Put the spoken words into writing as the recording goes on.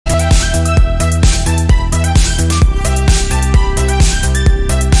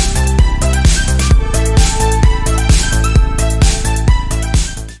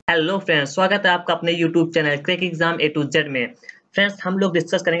Hello friends, स्वागत है आपका अपने YouTube channel crack exam A to Z में। फ्रेंड्स, हम लोग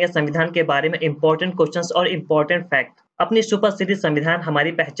डिस्कस करेंगे संविधान के बारे में इंपॉर्टेंट क्वेश्चंस और इंपॉर्टेंट फैक्ट अपनी सुपर सीरीज संविधान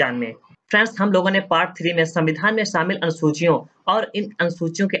हमारी पहचान में। फ्रेंड्स, हम लोगों ने पार्ट 3 में संविधान में शामिल अनुसूचियों और इन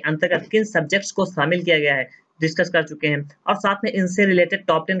अनुसूचियों के अंतर्गत किन सब्जेक्ट्स को शामिल किया गया है डिस्कस कर चुके हैं और साथ में इनसे रिलेटेड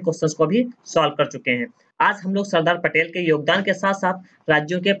टॉप 10 क्वेश्चंस को भी सॉल्व कर चुके हैं। आज हम लोग सरदार पटेल के योगदान के साथ साथ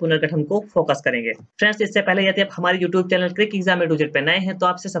राज्यों के पुनर्गठन को फोकस करेंगे। फ्रेंड्स, इससे पहले यदि आप हमारे YouTube channel Crick exam A to Z पे नए हैं तो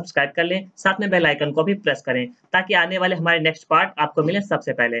आपसे सब्सक्राइब कर लें, साथ में बेल आइकन को भी प्रेस करें ताकि आने वाले हमारे नेक्स्ट पार्ट आपको मिले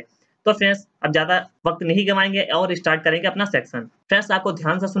सबसे पहले। तो फ्रेंड्स, अब ज्यादा वक्त नहीं गवाएंगे और स्टार्ट करेंगे अपना सेक्शन। फ्रेंड्स, आपको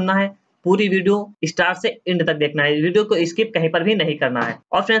ध्यान से सुनना है, पूरी वीडियो स्टार्ट से एंड तक देखना है, वीडियो को स्किप कहीं पर भी नहीं करना है।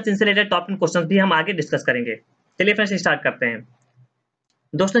 और फ्रेंड्स, इनसे रिलेटेड टॉप 10 क्वेश्चन भी हम आगे डिस्कस करेंगे। चलिए फ्रेंड्स, स्टार्ट करते हैं।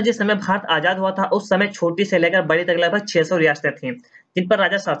 दोस्तों, जिस समय भारत आजाद हुआ था उस समय छोटी से लेकर बड़ी तक लगभग 600 रियासतें थीं जिन पर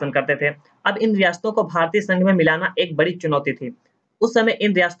राजा शासन करते थे। अब इन रियासतों को भारतीय संघ में मिलाना एक बड़ी चुनौती थी। उस समय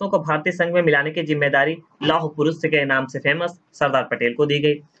इन रियासतों को भारतीय संघ में मिलाने की जिम्मेदारी लौह पुरुष के नाम से फेमस सरदार पटेल को दी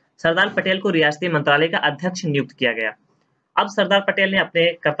गई। सरदार पटेल को रियासती मंत्रालय का अध्यक्ष नियुक्त किया गया। अब सरदार पटेल ने अपने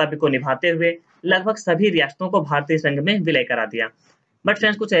कर्तव्य को निभाते हुए लगभग सभी रियासतों को भारतीय संघ में विलय करा दिया। बट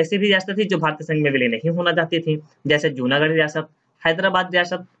फ्रेंड्स, कुछ ऐसी भी रियासतें थी जो भारतीय संघ में विलय नहीं होना चाहती थी, जैसे जूनागढ़ रियासत, हैदराबाद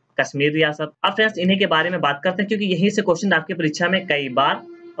रियासत, कश्मीर रियासत। अब फ्रेंड्स, इन्हीं के बारे में बात करते हैं क्योंकि यहीं से क्वेश्चन आपकी परीक्षा में कई बार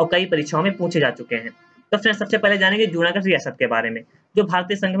और कई परीक्षाओं में पूछे जा चुके हैं। तो फ्रेंड्स, सबसे पहले जानेंगे जूनागढ़ रियासत के बारे में, जो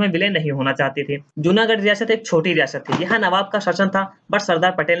भारतीय संघ में विलय नहीं होना चाहती थी। जूनागढ़ रियासत एक छोटी रियासत थी, यहाँ नवाब का शासन था, बट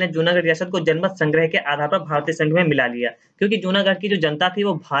सरदार पटेल ने जूनागढ़ रियासत को जनमत संग्रह के आधार पर भारतीय संघ में मिला लिया क्योंकि जूनागढ़ की जो जनता थी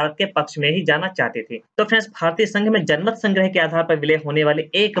वो भारत के पक्ष में ही जाना चाहती थी। तो फ्रेंड्स, भारतीय संघ में जनमत संग्रह के आधार पर विलय होने वाली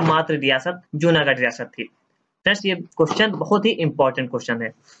एकमात्र रियासत जूनागढ़ रियासत थी। फ्रेंड्स, ये क्वेश्चन बहुत ही इंपॉर्टेंट क्वेश्चन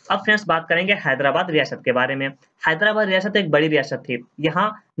है। अब फ्रेंड्स, बात करेंगे हैदराबाद रियासत के बारे में। हैदराबाद रियासत एक बड़ी रियासत थी, यहाँ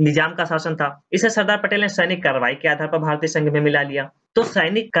निजाम का शासन था। इसे सरदार पटेल ने सैनिक कार्रवाई के आधार पर भारतीय संघ में मिला लिया। तो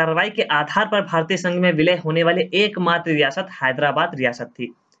सैनिक कार्रवाई के आधार पर भारतीय संघ में विलय होने वाली एकमात्र रियासत हैदराबाद रियासत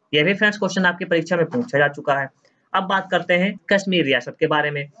थी। यह भी फ्रेंड्स क्वेश्चन आपकी परीक्षा में पूछा जा चुका है। अब बात करते हैं कश्मीर रियासत के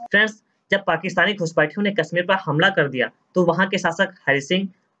बारे में। फ्रेंड्स, जब पाकिस्तानी घुसपैठियों ने कश्मीर पर हमला कर दिया तो वहां के शासक हरि सिंह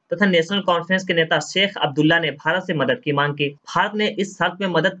तथा नेशनल कॉन्फ्रेंस के नेता शेख अब्दुल्ला ने भारत से मदद की मांग की। भारत ने इस शर्त में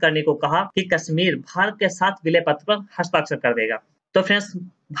मदद करने को कहा कि कश्मीर भारत के साथ विलय पत्र पर हस्ताक्षर कर देगा। तो फ्रेंड्स,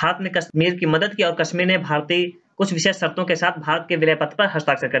 भारत ने कश्मीर की मदद की और कश्मीर ने भारतीय कुछ विशेष शर्तों के साथ भारत के विलय पत्र पर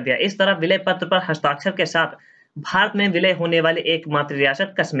हस्ताक्षर कर दिया। इस तरह विलय पत्र पर हस्ताक्षर के साथ भारत में विलय होने वाली एकमात्र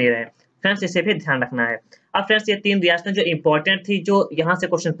रियासत कश्मीर है। फ्रेंड्स, इसे भी ध्यान रखना है। अब फ्रेंड्स, ये 3 रियासतें जो इंपॉर्टेंट थी, जो यहाँ से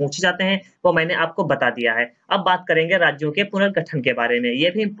क्वेश्चन पूछे जाते हैं, वो मैंने आपको बता दिया है। अब बात करेंगे राज्यों के पुनर्गठन के बारे में। ये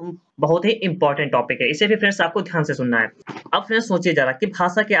भी बहुत ही इंपॉर्टेंट टॉपिक है, इसे भी फ्रेंड्स आपको ध्यान से सुनना है। अब फ्रेंड्स, सोचिए जरा कि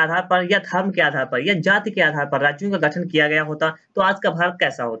भाषा के आधार पर या धर्म के आधार पर या जाति के आधार पर राज्यों का गठन किया गया होता तो आज का भारत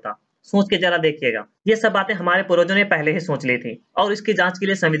कैसा होता। सोच के जरा देखिएगा। ये सब बातें हमारे पूर्वजों ने पहले ही सोच ली थी और इसकी जांच के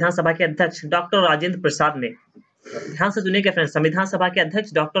लिए संविधान सभा के अध्यक्ष डॉक्टर राजेंद्र प्रसाद ने, ध्यान से सुनिएगा फ्रेंड्स, संविधान सभा के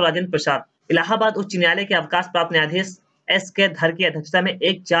अध्यक्ष डॉक्टर राजेंद्र प्रसाद इलाहाबाद उच्च न्यायालय के अवकाश प्राप्त न्यायाधीश एस के धर की अध्यक्षता में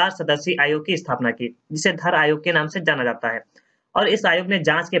एक 4 सदस्यीय आयोग की स्थापना की, जिसे धर आयोग के नाम से जाना जाता है। और इस आयोग ने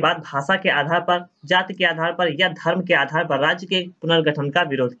जांच के बाद भाषा के आधार पर, जाति के आधार पर या धर्म के आधार पर राज्य के पुनर्गठन का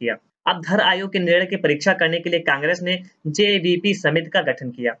विरोध किया। अब धर आयोग के निर्णय की परीक्षा करने के लिए कांग्रेस ने जेवीपी समिति का गठन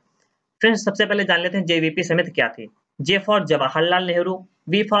किया। फ्रेंड्स, सबसे पहले जान लेते हैं जेवीपी समिति क्या थी। J for Jawaharlal Nehru,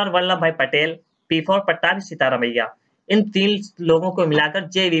 we for Vallabh भाई पटेल, पी फॉर पट्टाभी सीतारामैया। इन 3 लोगों को मिलाकर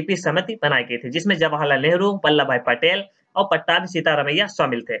जेवीपी समिति बनाई गई थी, जिसमें जवाहरलाल नेहरू, वल्लभ भाई पटेल और पट्टाभी सीतारामैया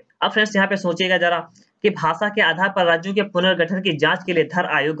शामिल थे। अब फ्रेंड्स, यहाँ पे सोचिएगा जरा कि भाषा के आधार पर राज्यों के पुनर्गठन की जांच के लिए धर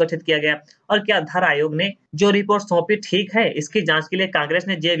आयोग गठित किया गया और क्या धर आयोग ने जो रिपोर्ट सौंपी ठीक है, इसकी जांच के लिए कांग्रेस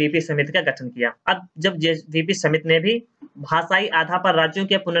ने जेवीपी समिति का गठन किया। अब जब जेवीपी समिति ने भी भाषाई आधार पर राज्यों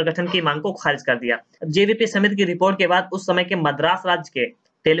के पुनर्गठन की मांग को खारिज कर दिया। जेवीपी समिति की रिपोर्ट के बाद उस समय के मद्रास राज्य के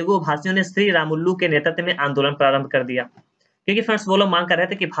तेलुगु भाषियों ने श्री रामुलु के नेतृत्व में आंदोलन प्रारंभ कर दिया, क्योंकि फ्रेंड्स वो लोग मांग कर रहे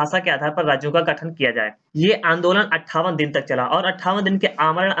थे कि भाषा के आधार पर राज्यों का गठन किया जाए। ये आंदोलन 58 दिन तक चला और 58 दिन के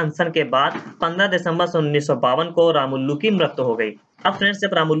आमरण अनशन के बाद 15 दिसंबर 1952 को रामुलु की मृत्यु हो गई। अब फ्रेंड्स,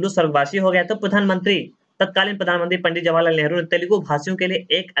 जब रामुलु स्वर्गवासी हो गया तो तत्कालीन प्रधानमंत्री पंडित जवाहरलाल नेहरू ने तेलुगु भाषियों के लिए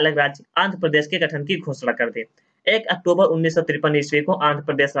एक अलग राज्य आंध्र प्रदेश के गठन की घोषणा कर दी। 1 अक्टूबर 1953 ईस्वी को आंध्र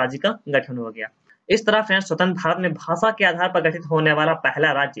प्रदेश राज्य का गठन हो गया। इस तरह फ्रेंड्स, स्वतंत्र भारत में भाषा के आधार पर गठित होने वाला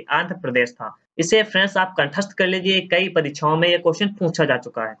पहला राज्य आंध्र प्रदेश था। इसे फ्रेंड्स आप कंठस्थ कर लीजिए, कई परीक्षाओं में यह क्वेश्चन पूछा जा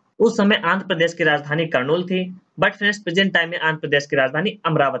चुका है। उस समय आंध्र प्रदेश की राजधानी कर्नूल थी, बट फ्रेंड्स प्रेजेंट टाइम में आंध्र प्रदेश की राजधानी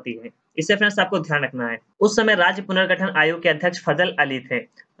अमरावती है। इसे फ्रेंड्स आपको ध्यान रखना है। उस समय राज्य पुनर्गठन आयोग के अध्यक्ष फजल अली थे।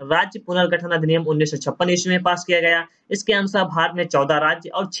 राज्य पुनर्गठन अधिनियम 1956 ईस्वी में पास किया गया। इसके अनुसार भारत में 14 राज्य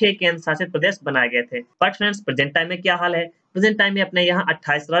और 6 केंद्र शासित प्रदेश बनाए गए थे। बट फ्रेंड्स, प्रेजेंट टाइम में क्या हाल है? प्रेजेंट टाइम में अपने यहाँ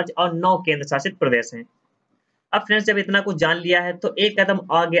 28 राज्य और 9 केंद्र शासित प्रदेश हैं। अब फ्रेंड्स जब इतना कुछ जान लिया है तो एक कदम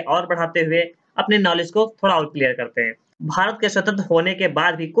आगे और बढ़ाते हुए अपने नॉलेज को थोड़ा और क्लियर करते हैं। भारत के स्वतंत्र होने के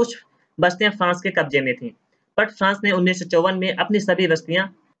बाद भी कुछ बस्तियां फ्रांस के कब्जे में थीं, बट फ्रांस ने 1954 में अपनी सभी बस्तियां,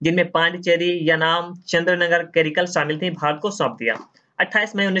 जिनमें पांडिचेरी, यनाम, चंद्रनगर, कैरिकल शामिल थी, भारत को सौंप दिया।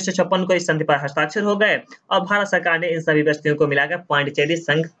 28 मई 1956 को इस संधि पर हस्ताक्षर हो गए और भारत सरकार ने इन सभी बस्तियों को मिलाकर पांडिचेरी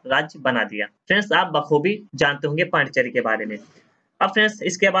संघ राज्य बना दिया। फ्रेंड्स आप बखूबी जानते होंगे पांडिचेरी के बारे में। अब फ्रेंड्स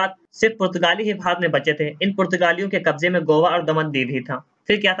इसके बाद सिर्फ पुर्तगाली ही भारत में बचे थे। इन पुर्तगालियों के कब्जे में गोवा और दमन द्वीप ही था।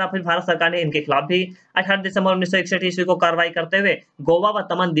 फिर क्या था, फिर भारत सरकार ने इनके खिलाफ भी 18 दिसंबर 1961 ईस्वी को कार्रवाई करते हुए गोवा व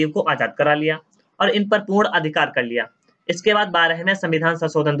दमन द्वीप को आजाद करा लिया और इन पर पूर्ण अधिकार कर लिया। इसके बाद 12वें संविधान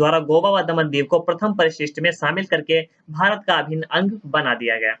संशोधन द्वारा गोवा व दमन द्वीप को प्रथम परिशिष्ट में शामिल करके भारत का अभिन्न अंग बना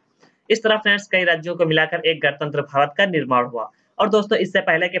दिया गया। इस तरह फ्रेंड्स कई राज्यों को मिलाकर एक गणतंत्र भारत का निर्माण हुआ। और दोस्तों इससे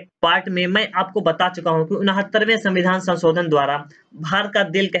पहले के पार्ट में मैं आपको बता चुका हूं कि 69वें संविधान संशोधन द्वारा भारत का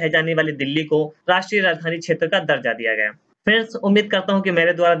दिल कहे जाने वाली दिल्ली को राष्ट्रीय राजधानी क्षेत्र का दर्जा दिया गया। फ्रेंड्स उम्मीद करता हूं कि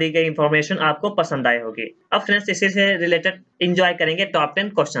मेरे द्वारा दी गई इंफॉर्मेशन आपको पसंद आई होगी। अब फ्रेंड्स इसी से रिलेटेड एंजॉय करेंगे टॉप 10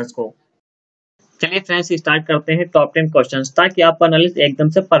 क्वेश्चंस को। चलिए फ्रेंड्स स्टार्ट करते हैं टॉप 10 क्वेश्चंस, ताकि आपका नॉलेज एकदम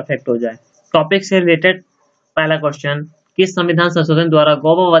से परफेक्ट हो जाए। टॉपिक से रिलेटेड पहला क्वेश्चन, किस संविधान संशोधन द्वारा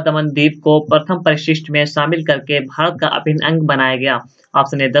गोवा व दमन द्वीप को प्रथम परिशिष्ट में शामिल करके भारत का अभिन्न अंग बनाया गया?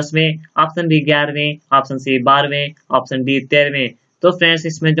 ऑप्शन ए 10वें, option B 11वें, option C 12वें, option D 13वें। तो फ्रेंड्स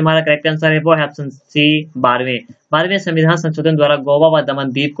इसमें जो हमारा करेक्ट आंसर है वो है ऑप्शन सी 12वें। 12वें संविधान संशोधन द्वारा गोवा व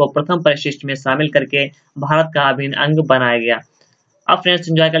दमन द्वीप को प्रथम परिशिष्ट में शामिल करके भारत का अभिन्न अंग बनाया गया। अब फ्रेंड्स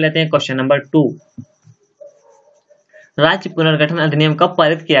एंजॉय कर लेते हैं क्वेश्चन नंबर 2। राज्य पुनर्गठन अधिनियम कब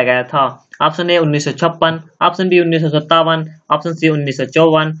पारित किया गया था? Option A 1956, option B 1957, option C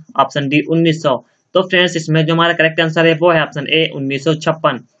 1954, option D 1900। तो फ्रेंड्स इसमें जो हमारा करेक्ट आंसर है वो है ऑप्शन ए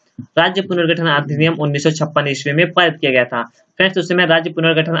 1956। राज्य पुनर्गठन अधिनियम 1956 ईस्वी में पारित किया गया था। फ्रेंड्स उस समय राज्य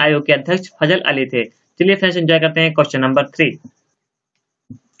पुनर्गठन आयोग के अध्यक्ष फजल अली थे। चलिए फ्रेंड्स एंजॉय करते हैं क्वेश्चन नंबर 3।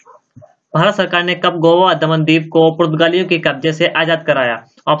 भारत सरकार ने कब गोवा और दमन द्वीप को पुर्तगालियों के कब्जे से आजाद कराया?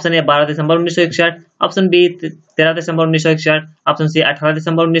 Option A 12 December 1961, option B 13 December 1961, option C 18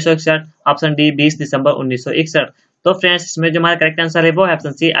 December 1961, option D 20 दिसंबर 1961। तो फ्रेंड्स इसमें जो हमारा करेक्ट आंसर है वो है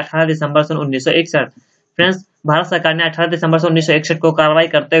ऑप्शन सी 18 दिसंबर 1961। फ्रेंड्स भारत सरकार ने 18 दिसंबर 1961 को कार्रवाई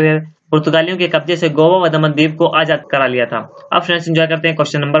करते हुए पुर्तगालियों के कब्जे से गोवा व दमन द्वीप को आजाद करा लिया था। अब फ्रेंड्स एंजॉय करते हैं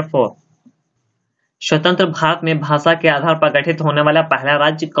क्वेश्चन नंबर 4। स्वतंत्र भारत में भाषा के आधार पर गठित होने वाला पहला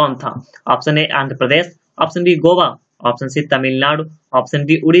राज्य कौन था? Option A Andhra Pradesh, option B Goa, option C Tamil Nadu, option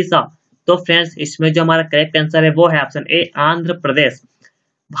D Orissa. तो फ्रेंड्स इसमें जो हमारा करेक्ट आंसर है वो है ऑप्शन ए आंध्र प्रदेश।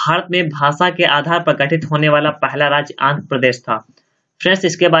 भारत में भाषा के आधार पर गठित होने वाला पहला राज्य आंध्र प्रदेश था। फ्रेंड्स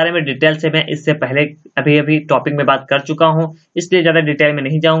इसके बारे में डिटेल से मैं इससे पहले अभी टॉपिक में बात कर चुका हूँ, इसलिए ज्यादा डिटेल में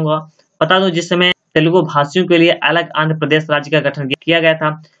नहीं जाऊंगा। बता दो जिस समय तेलुगु भाषियों के लिए अलग आंध्र प्रदेश राज्य का गठन किया गया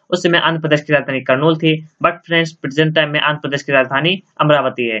था, उस समय आंध्र प्रदेश की राजधानी कर्नूल थी, बट फ्रेंड्स प्रेजेंट टाइम में आंध्र प्रदेश की राजधानी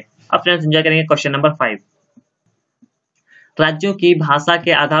अमरावती है। अब फ्रेंड्स एंजॉय करेंगे क्वेश्चन नंबर 5। राज्यों की भाषा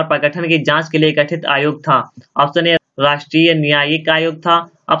के आधार पर गठन की जांच के लिए गठित आयोग था। ऑप्शन ए राष्ट्रीय न्यायिक आयोग था,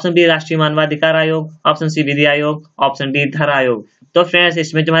 ऑप्शन बी राष्ट्रीय मानवाधिकार आयोग, ऑप्शन सी विधि आयोग, ऑप्शन डी धर आयोग। तो फ्रेंड्स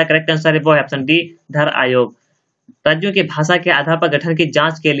इसमें जो हमारा करेक्ट आंसर है वो है ऑप्शन डी धर आयोग। राज्यों की भाषा के आधार पर गठन की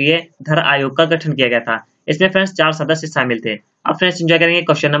जांच के लिए धर आयोग का गठन किया गया था। इसमें फ्रेंड्स 4 सदस्य शामिल थे। अब फ्रेंड्स एंजॉय करेंगे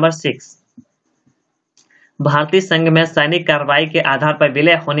क्वेश्चन नंबर 6। भारतीय संघ में सैनिक कार्रवाई के आधार पर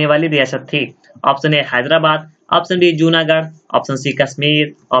विलय होने वाली रियासत थी। Option A Hyderabad, option B Junagadh, option C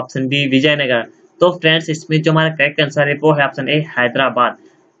Kashmir, option D Vijayanagar. तो फ्रेंड्स इसमें जो हमारा करेक्ट आंसर है वो है ऑप्शन ए हैदराबाद।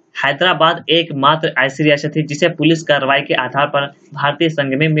 हैदराबाद एकमात्र ऐसी रियासत थी जिसे पुलिस कार्रवाई के आधार पर भारतीय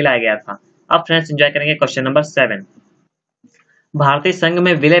संघ में मिलाया गया था। अब फ्रेंड्स एंजॉय करेंगे क्वेश्चन नंबर 7। भारतीय संघ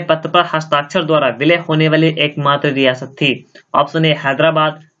में विलय पत्र पर हस्ताक्षर द्वारा विलय होने वाली एकमात्र रियासत थी। Option A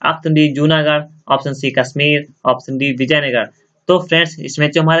Hyderabad, option B Junagadh, option C Kashmir, option D Vijayanagar. तो फ्रेंड्स इसमें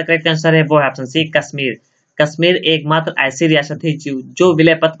जो हमारा करेक्ट आंसर है वो है ऑप्शन सी कश्मीर। कश्मीर एकमात्र ऐसी रियासत थी जो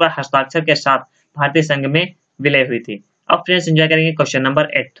विलय पत्र पर हस्ताक्षर के साथ भारतीय संघ में विलय हुई थी। अब फ्रेंड्स एंजॉय करेंगे क्वेश्चन नंबर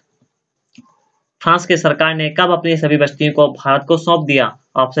 8। फ्रांस की सरकार ने कब अपनी सभी बस्तियों को भारत को सौंप दिया?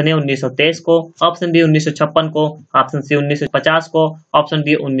 ऑप्शन ए 1923 को, ऑप्शन बी 1956 को, ऑप्शन सी 1950 को, ऑप्शन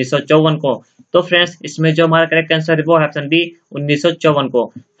डी 1954 को। तो फ्रेंड्स इसमें जो हमारा करेक्ट आंसर है वो है ऑप्शन डी 1954 को।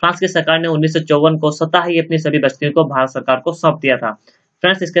 फ्रांस की सरकार ने 1954 को स्वतः ही अपनी सभी बस्तियों को भारत सरकार को सौंप दिया था।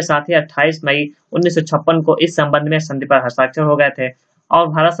 फ्रेंड्स इसके साथ ही 28 मई 1956 को इस संबंध में संधि पर हस्ताक्षर हो गए थे और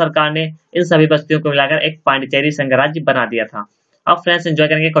भारत सरकार ने इन सभी बस्तियों को मिलाकर एक पांडिचेरी संघ राज्य बना दिया था। अब फ्रेंड्स एंजॉय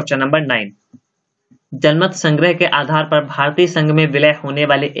करेंगे क्वेश्चन नंबर 9। जनमत संग्रह के आधार पर भारतीय संघ में विलय होने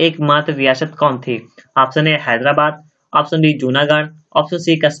वाली एकमात्र रियासत कौन थी? Option A Hyderabad, option B Junagadh, option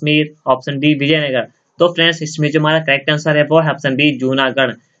C Kashmir, option D Vijayanagar. तो फ्रेंड्स इसमें जो हमारा करेक्ट आंसर है वो है ऑप्शन बी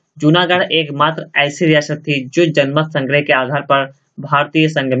जूनागढ़। जूनागढ़ एकमात्र ऐसी रियासत थी जो जनमत संग्रह के आधार पर भारतीय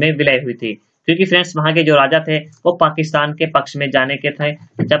संघ में विलय हुई थी, क्योंकि फ्रेंड्स वहां के जो राजा थे वो पाकिस्तान के पक्ष में जाने के थे,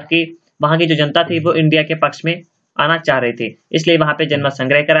 जबकि वहां की जो जनता थी वो इंडिया के पक्ष में आना चाह रही थी। इसलिए वहां पे जनमत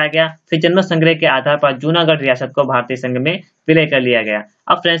संग्रह कराया गया। फिर जनमत संग्रह के आधार पर जूनागढ़ रियासत को भारतीय संघ में विलय कर लिया गया।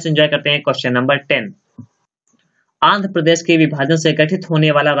 अब फ्रेंड्स एंजॉय करते हैं क्वेश्चन नंबर 10। आंध्र प्रदेश के विभाजन से गठित होने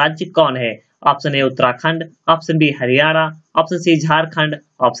वाला राज्य कौन है? Option A Uttarakhand, option B Haryana, option C Jharkhand,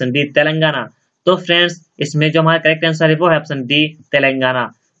 option D Telangana. तो फ्रेंड्स इसमें जो हमारा करेक्ट आंसर है वो है option D Telangana.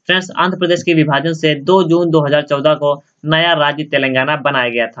 Friends Andhra Pradesh के विभाजन से 2 जून 2014 को नया राज्य तेलंगाना बनाया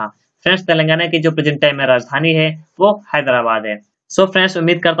गया था। फ्रेंड्स तेलंगाना की जो प्रेजेंट टाइम में राजधानी है वो हैदराबाद है। सो फ्रेंड्स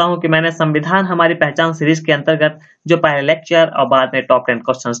उम्मीद करता हूं कि मैंने संविधान हमारी पहचान सीरीज के अंतर्गत जो पहले लेक्चर और बाद में टॉप 10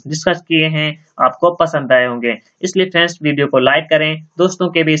 क्वेश्चंस डिस्कस किए हैं आपको पसंद आए होंगे। इसलिए फ्रेंड्स वीडियो को लाइक करें, दोस्तों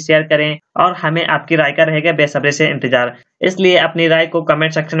के बीच शेयर करें और हमें आपकी राय का रहेगा बेसब्री से इंतजार। इसलिए अपनी राय को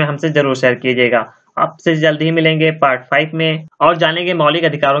कमेंट सेक्शन में हमसे जरूर शेयर कीजिएगा। आपसे जल्द ही मिलेंगे पार्ट 5 में और जानेंगे मौलिक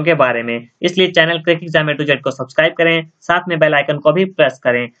अधिकारों के बारे में। इसलिए channel crack exam A to Z को सब्सक्राइब करें, साथ में बेल आइकन को भी प्रेस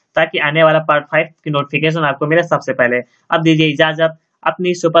करें ताकि आने वाला पार्ट 5 की नोटिफिकेशन आपको मिले सबसे पहले। अब दीजिए इजाजत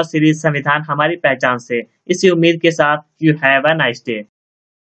अपनी सुपर सीरीज संविधान हमारी पहचान से, इसी उम्मीद के साथ you have a nice day.